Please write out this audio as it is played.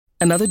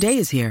Another day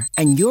is here,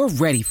 and you're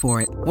ready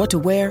for it. What to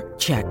wear?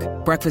 Check.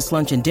 Breakfast,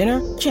 lunch, and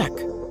dinner? Check.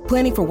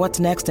 Planning for what's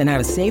next and how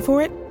to save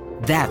for it?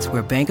 That's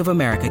where Bank of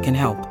America can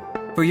help.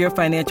 For your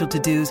financial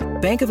to-dos,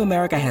 Bank of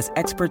America has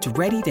experts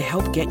ready to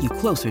help get you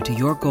closer to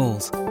your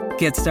goals.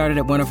 Get started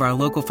at one of our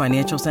local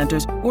financial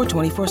centers or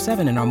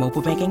 24/7 in our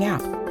mobile banking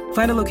app.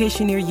 Find a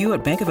location near you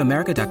at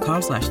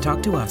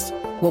bankofamerica.com/talktous.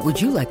 What would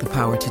you like the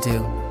power to do?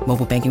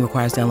 Mobile banking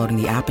requires downloading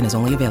the app and is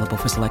only available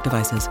for select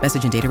devices.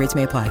 Message and data rates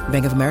may apply.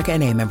 Bank of America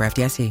N.A., member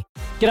FDIC.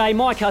 G'day,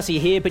 Mike Hussey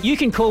here, but you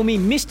can call me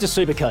Mr.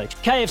 Supercoach.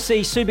 KFC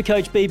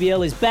Supercoach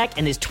BBL is back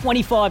and there's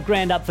 25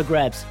 grand up for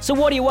grabs. So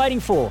what are you waiting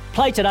for?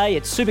 Play today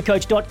at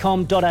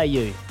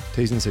supercoach.com.au.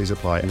 T's and C's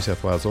apply. New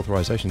South Wales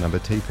authorisation number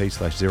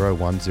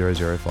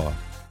TP/01005.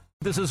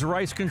 This is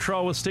Race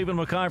Control with Stephen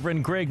McIver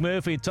and Greg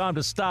Murphy. Time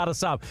to start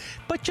us up,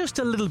 but just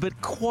a little bit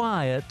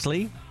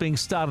quietly being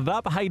started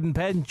up. Hayden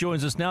Paddon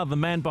joins us now, the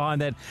man behind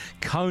that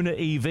Kona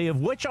EV, of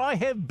which I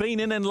have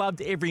been in and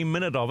loved every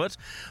minute of it.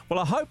 Well,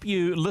 I hope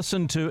you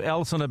listened to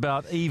Alison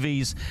about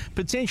EVs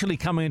potentially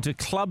coming into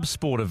club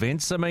sport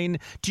events. I mean,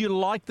 do you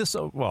like this?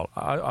 Well,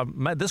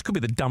 this could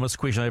be the dumbest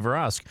question I ever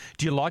asked.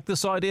 Do you like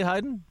this idea,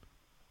 Hayden?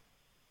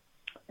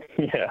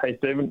 Yeah, hey,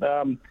 Stephen.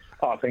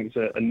 I think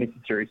it's a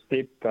necessary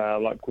step.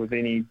 Like with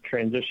any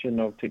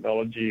transition of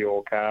technology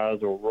or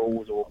cars or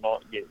rules or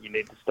whatnot, you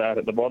need to start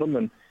at the bottom.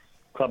 And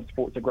club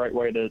sport's a great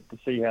way to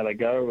see how they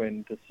go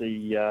and to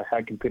see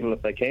how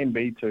competitive they can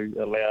be to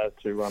allow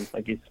to,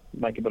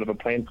 make a bit of a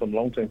plan for them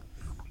long term.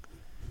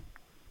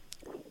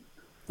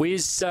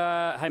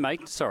 Hey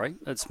mate, sorry,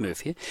 it's Murph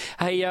here.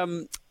 Hey,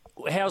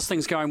 how's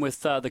things going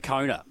with the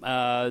Kona?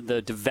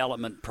 The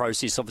development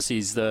process obviously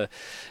is a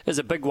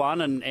big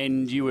one,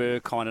 and you were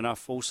kind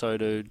enough also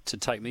to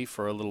take me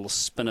for a little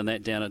spin in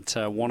that down at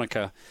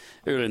Wanaka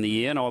earlier in the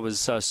year, and I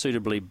was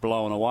suitably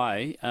blown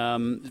away.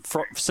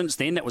 Since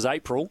then, that was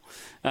April.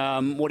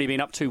 What have you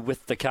been up to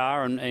with the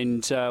car,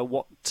 and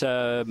what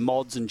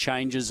mods and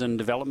changes and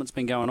developments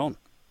been going on?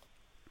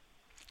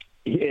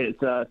 Yeah, it's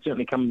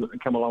certainly come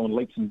along in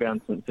leaps and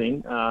bounds since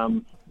then.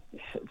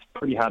 It's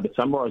pretty hard to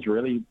summarise,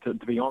 really. To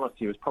be honest,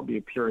 it was probably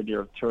a period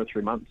of 2 or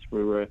 3 months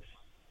where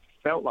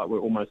felt like we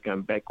were almost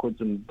going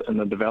backwards in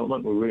the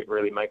development. We weren't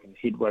really making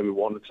headway we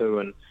wanted to.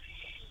 And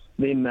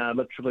then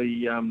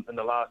literally in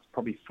the last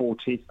probably 4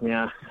 tests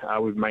now,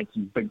 we've made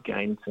some big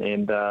gains.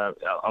 And a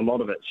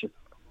lot of it's just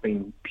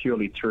been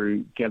purely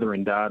through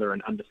gathering data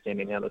and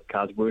understanding how this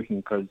car's working,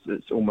 because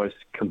it's almost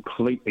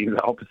completely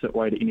the opposite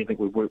way to anything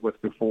we've worked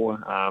with before.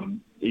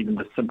 Even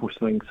the simple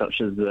things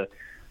such as the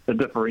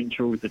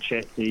differentials, the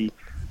chassis,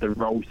 the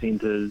roll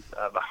centres,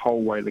 the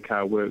whole way the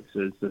car works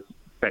is just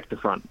back to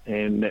front.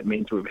 And that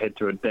means we've had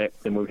to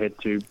adapt, and we've had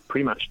to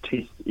pretty much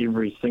test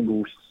every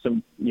single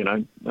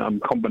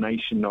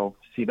combination of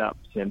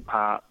setups and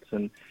parts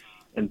and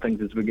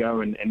things as we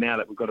go. And now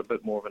that we've got a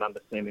bit more of an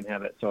understanding how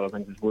that side of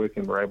things is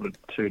working, we're able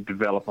to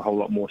develop a whole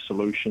lot more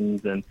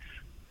solutions and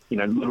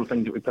little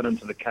things that we put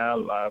into the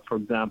car. For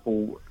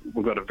example,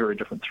 we've got a very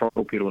different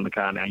throttle pedal in the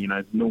car now.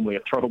 Normally a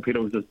throttle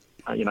pedal is just,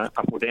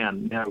 up or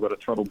down. Now we've got a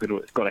throttle pedal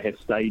that's got to have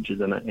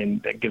stages in it,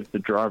 and that gives the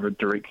driver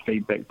direct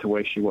feedback to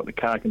actually what the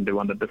car can do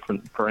under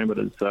different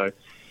parameters. So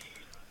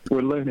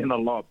we're learning a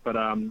lot, but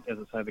as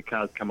I say, the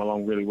car's come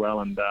along really well,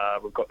 and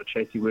we've got the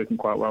chassis working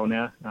quite well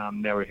now.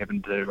 Now we're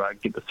having to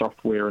get the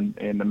software and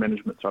the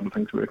management side of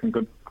things working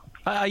good.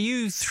 Are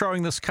you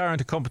throwing this car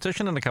into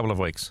competition in a couple of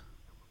weeks?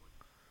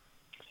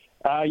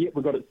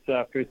 We've got its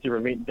first ever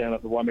event down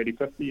at the Waimea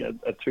 50, a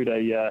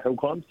 2-day hill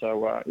climb.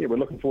 So, we're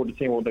looking forward to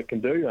seeing what it can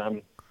do.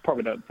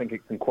 Probably don't think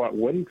it can quite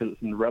win because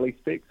it's in rally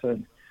specs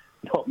and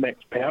not max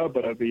power,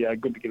 but it'll be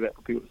good to get that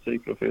for people to see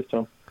for the first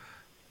time.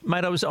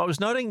 Mate, I was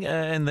noting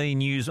in the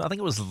news, I think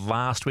it was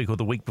last week or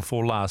the week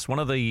before last, one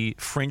of the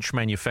French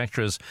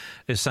manufacturers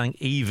is saying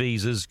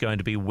EVs is going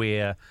to be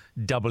where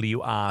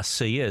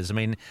WRC is. I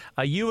mean,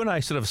 are you in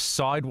a sort of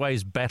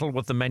sideways battle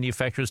with the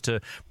manufacturers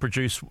to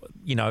produce,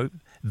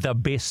 the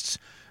best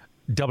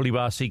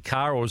WRC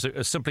car, or is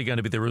it simply going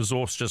to be the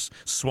resource just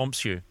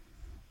swamps you?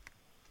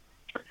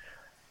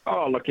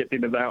 Oh, look, at the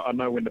end of the day, I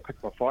know when to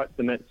pick my fights,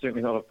 and that's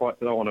certainly not a fight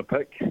that I want to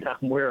pick.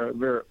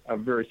 We're a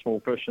very small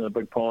fish in a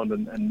big pond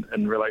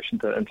in relation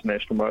to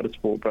international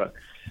motorsport, but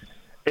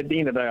at the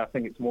end of the day, I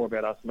think it's more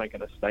about us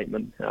making a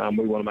statement.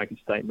 We want to make a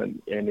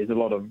statement, and there's a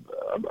lot of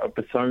a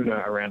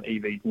persona around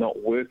EVs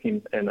not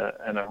working in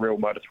a real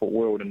motorsport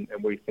world, and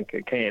we think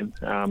it can.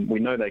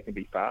 We know they can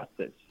be fast.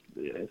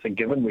 It's a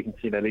given. We can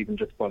see that even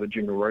just by the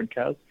general road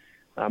cars.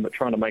 But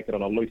trying to make it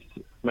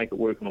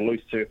work on a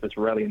loose surface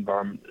rally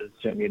environment is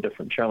certainly a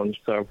different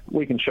challenge. So if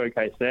we can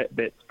showcase that,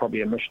 that's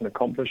probably a mission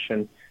accomplished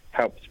and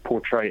helps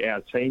portray our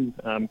team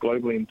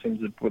globally in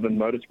terms of within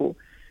motorsport.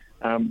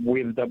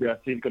 Where the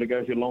WRC's got to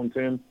go to long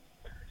term,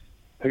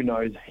 who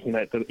knows?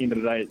 At the end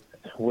of the day,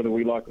 whether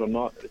we like it or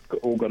not, it's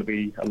all got to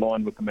be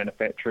aligned with the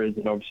manufacturers,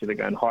 and obviously they're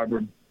going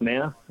hybrid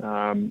now.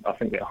 I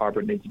think that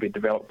hybrid needs to be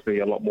developed to be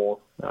a lot more,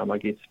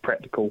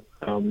 practical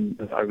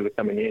over the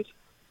coming years.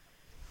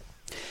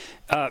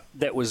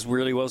 That was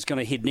really what I was going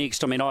to head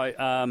next. I mean,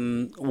 I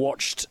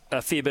watched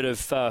a fair bit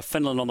of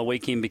Finland on the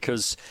weekend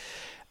because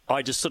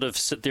I just sort of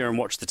sit there and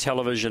watch the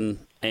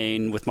television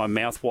and with my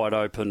mouth wide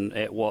open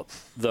at what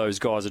those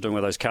guys are doing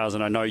with those cars.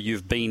 And I know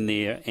you've been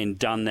there and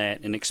done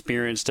that and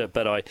experienced it,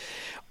 but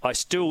I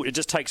still, it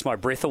just takes my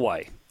breath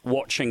away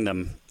watching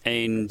them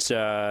and,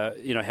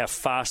 how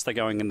fast they're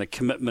going and the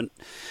commitment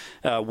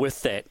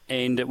with that.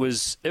 And it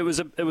was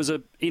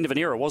a end of an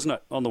era, wasn't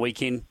it, on the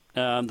weekend?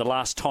 The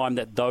last time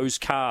that those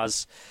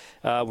cars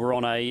were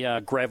on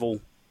a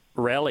gravel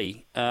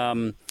rally.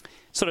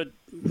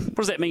 What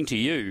does that mean to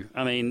you?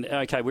 I mean,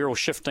 okay, we're all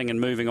shifting and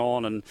moving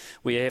on, and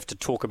we have to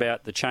talk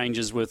about the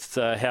changes with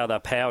how they're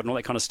powered and all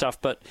that kind of stuff.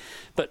 But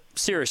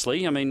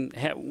seriously, I mean,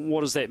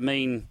 what does that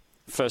mean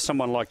for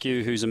someone like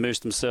you who's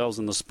immersed themselves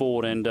in the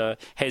sport and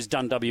has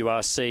done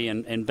WRC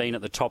and been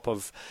at the top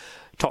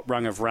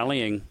rung of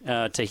rallying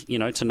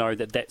to know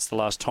that that's the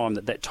last time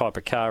that type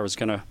of car is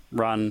going to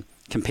run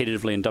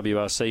competitively in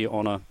WRC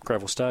on a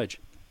gravel stage?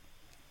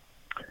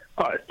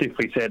 Oh, it's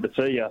definitely sad to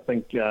see. I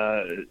think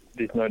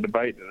there's no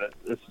debate.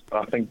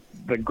 I think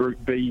the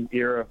Group B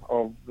era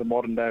of the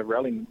modern day of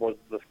rallying was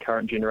this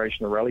current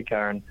generation of rally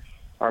car. And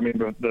I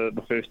remember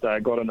the first day I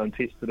got in and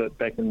tested it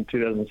back in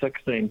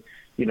 2016.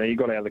 You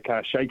got out of the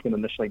car shaking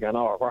initially, going,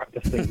 "Oh, right,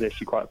 this thing's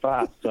actually quite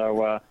fast."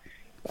 So,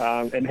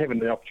 and having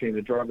the opportunity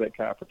to drive that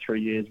car for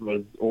 3 years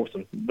was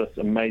awesome. This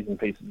amazing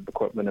pieces of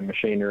equipment and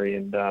machinery,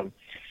 and I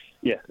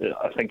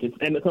think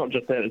it's not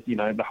just that. It's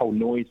the whole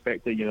noise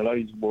factor.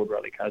 Those World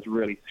Rally cars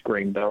really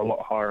screamed. They're a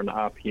lot higher in the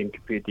RPM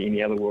compared to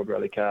any other World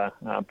Rally car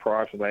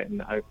prior to that,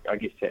 and I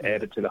guess that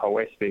added to the whole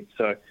aspect.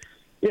 So,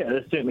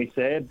 it's certainly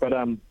sad, but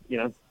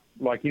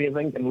like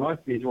anything in life,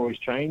 there's always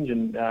change,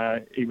 and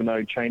even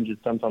though change is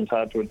sometimes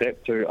hard to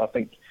adapt to, I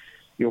think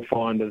you'll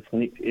find this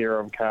next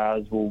era of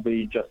cars will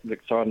be just as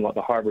exciting, like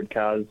the hybrid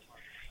cars.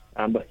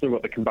 They've still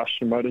got the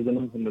combustion motors in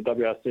them. In the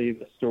WRC,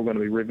 they're still going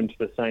to be revving to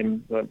the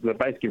same. They're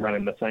basically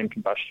running the same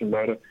combustion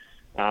motor.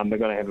 They're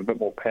going to have a bit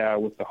more power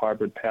with the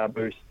hybrid power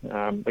boost. They're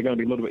going to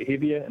be a little bit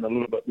heavier and a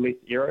little bit less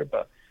aero,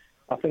 but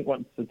I think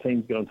once the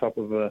teams get on top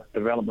of the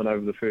development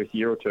over the first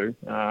year or two,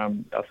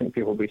 I think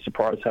people will be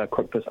surprised how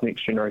quick this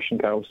next generation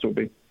car will still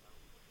be.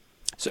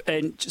 So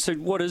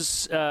what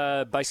is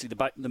basically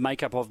the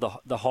makeup of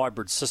the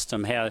hybrid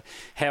system?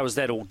 How is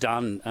that all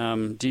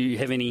done? Do you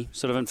have any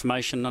sort of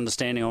information,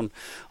 understanding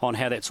on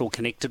how that's all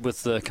connected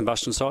with the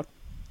combustion side?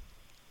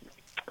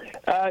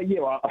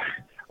 Well,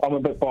 I'm a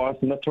bit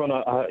biased in this one.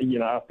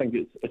 I think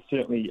it's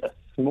certainly a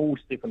small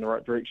step in the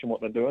right direction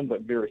what they're doing,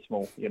 but very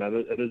small.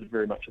 It is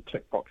very much a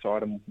tick box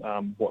item.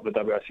 What the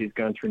WRC is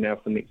going through now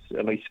for the next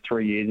at least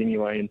 3 years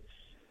anyway, and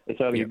it's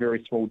only a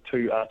very small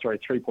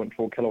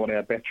 3.4 kilowatt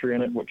hour battery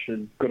in it, which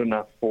is good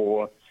enough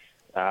for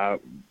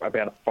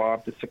about a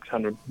 500 to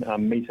 600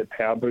 metre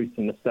power boost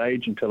in the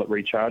stage until it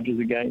recharges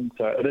again.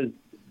 So it is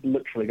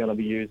literally going to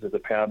be used as a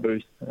power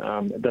boost.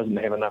 It doesn't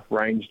have enough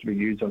range to be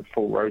used on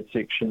full road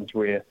sections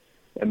where,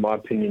 in my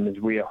opinion, is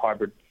where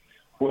hybrid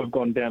would have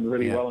gone down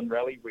really well in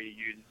rally, where you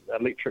use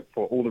electric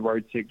for all the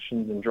road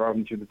sections and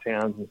driving through the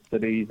towns and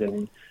cities,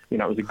 and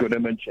it was a good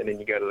image, and then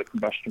you go to the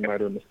combustion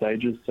motor in the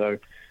stages. So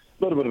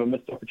a little bit of a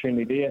missed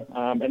opportunity there.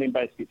 And then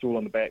basically it's all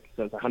on the back.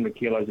 So it's 100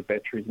 kilos of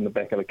batteries in the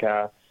back of the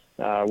car,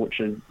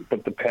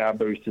 but the power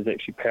boost is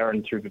actually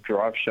powering through the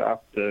drive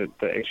shaft to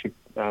actually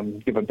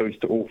give a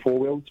boost to all four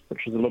wheels,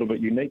 which is a little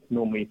bit unique.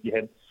 Normally if you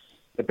had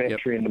the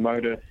battery and the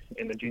motor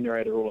and the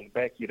generator all on the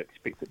back, you'd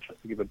expect it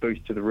just to give a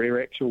boost to the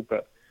rear axle,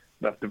 but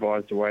they've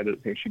devised a way that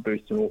it actually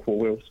boosts in all four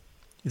wheels.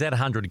 That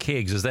 100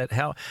 kegs, is that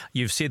how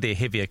you've said they're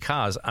heavier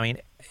cars? I mean,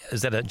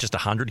 is that just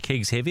 100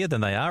 kegs heavier than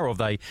they are, or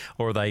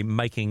are they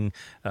making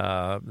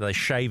they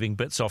shaving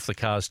bits off the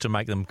cars to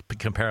make them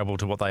comparable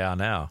to what they are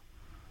now?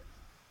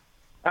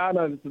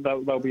 No,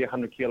 they'll be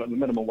 100 kilos. The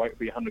minimum weight will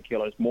be 100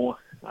 kilos more.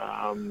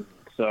 And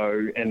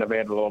they've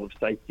added a lot of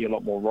safety, a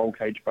lot more roll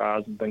cage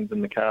bars and things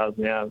in the cars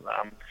now.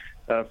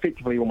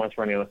 Effectively almost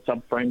running on a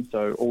subframe,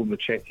 so all the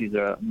chassis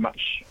are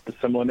much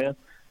similar now.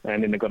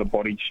 And then they've got a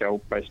body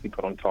shell basically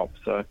put on top.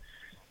 So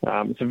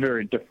it's a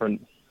very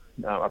different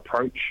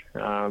approach.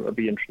 It'll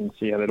be interesting to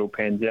see how that all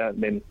pans out.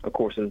 And then, of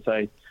course, as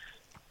I say,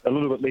 a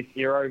little bit less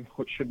aero,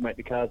 which should make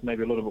the cars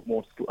maybe a little bit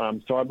more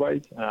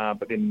sideways.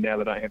 But then now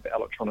they don't have the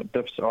electronic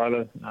diffs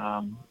either,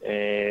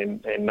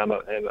 and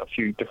a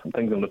few different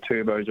things on the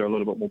turbos are a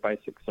little bit more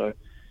basic. So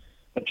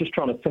it's just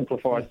trying to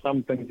simplify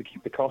some things to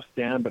keep the costs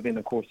down, but then,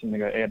 of course, then they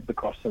go add the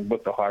costs in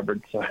with the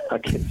hybrid. So I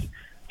guess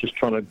just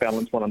trying to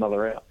balance one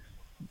another out.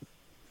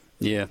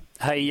 Yeah.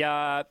 Hey,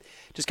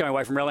 just going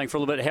away from rallying for a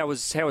little bit, how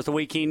was the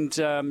weekend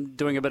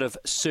doing a bit of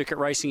circuit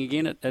racing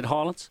again at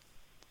Highlands?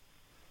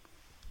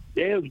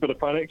 Yeah, it was a bit of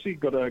fun actually.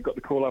 Got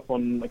the call up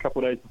on a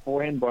couple of days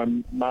beforehand by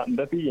Martin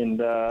Dippy, and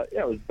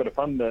it was a bit of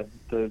fun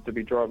to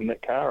be driving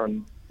that car,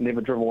 and never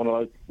driven one of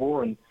those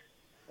before.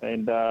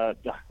 And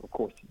of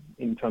course,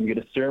 anytime you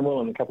get a steering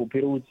wheel and a couple of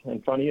pedals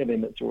in front of you,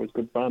 then it's always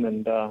good fun.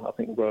 And I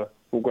think we'll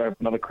go have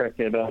another crack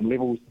at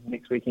levels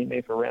next weekend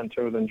there for round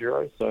 2 of the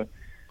Enduro. So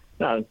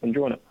No,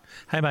 enjoying it.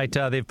 Hey, mate,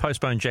 they've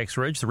postponed Jacks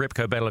Ridge, the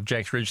Repco Battle of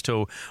Jacks Ridge,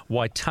 till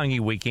Waitangi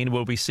weekend.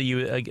 Will we see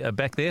you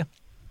back there?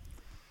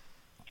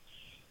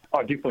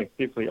 Oh,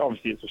 definitely.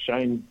 Obviously, it's a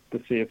shame to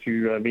see a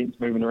few events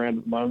moving around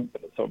at the moment,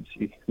 but it's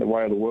obviously the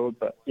way of the world.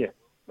 But, yeah,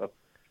 the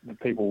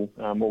people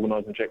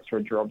organising Jacks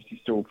Ridge are obviously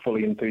still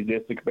fully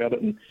enthusiastic about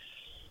it. And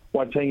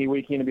Waitangi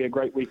weekend will be a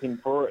great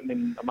weekend for it. And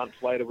then a month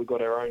later, we've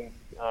got our own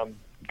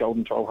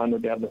Golden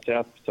 1200 out in the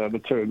south. So the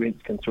two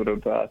events can sort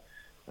of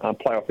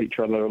play off each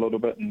other a little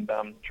bit and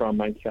try and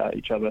make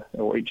each event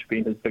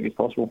as big as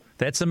possible.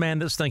 That's the man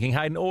that's thinking.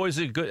 Hayden, always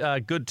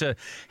good to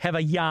have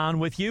a yarn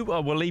with you.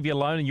 We'll leave you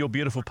alone in your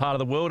beautiful part of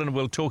the world, and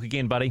we'll talk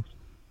again, buddy.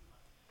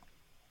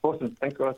 Awesome. Thanks, guys.